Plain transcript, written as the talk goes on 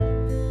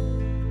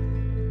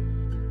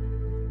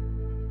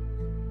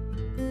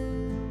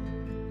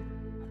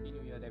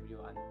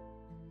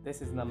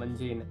This is Naman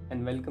Jain,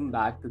 and welcome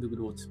back to the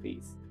Growth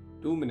Space.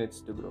 2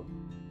 minutes to grow.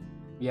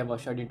 We have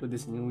ushered into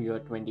this new year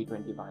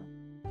 2021,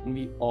 and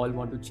we all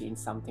want to change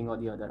something or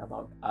the other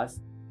about us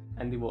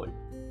and the world.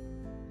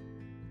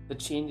 The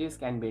changes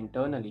can be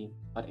internally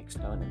or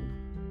externally.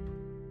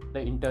 The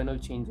internal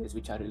changes,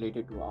 which are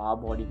related to our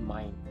body,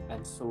 mind,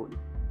 and soul,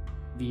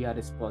 we are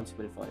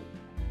responsible for it.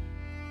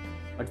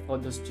 But for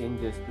those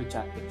changes which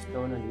are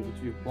externally,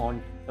 which we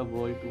want the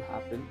world to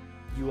happen,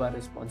 you are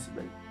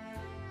responsible.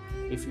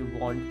 If you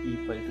want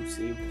people to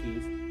save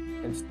trees,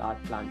 then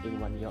start planting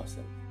one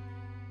yourself.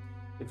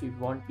 If you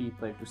want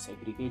people to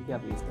segregate their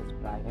waste as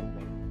dry and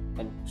wet,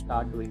 then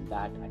start doing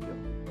that at your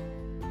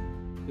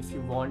home. If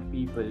you want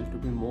people to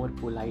be more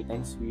polite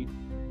and sweet,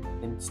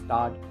 then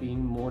start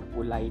being more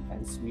polite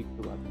and sweet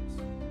to others.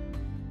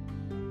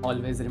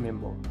 Always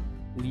remember,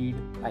 lead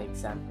by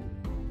example.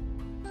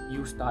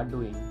 You start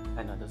doing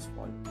and others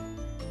follow.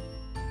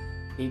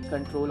 Take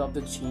control of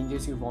the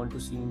changes you want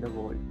to see in the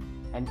world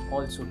and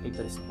also take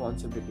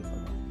responsibility for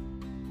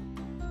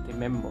them.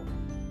 Remember,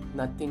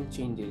 nothing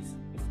changes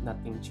if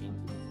nothing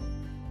changes.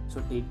 So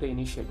take the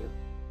initiative.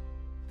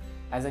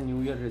 As a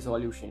New Year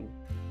resolution,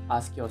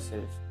 ask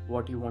yourself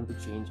what you want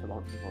to change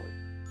about the world.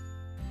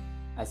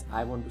 As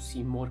I want to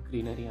see more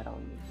greenery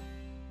around me,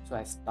 so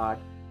I start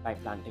by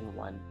planting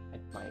one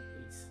at my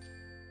place.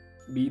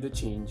 Be the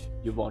change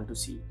you want to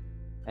see,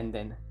 and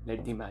then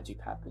let the magic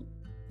happen.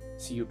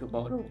 See you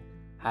tomorrow.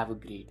 Have a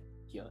great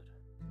year.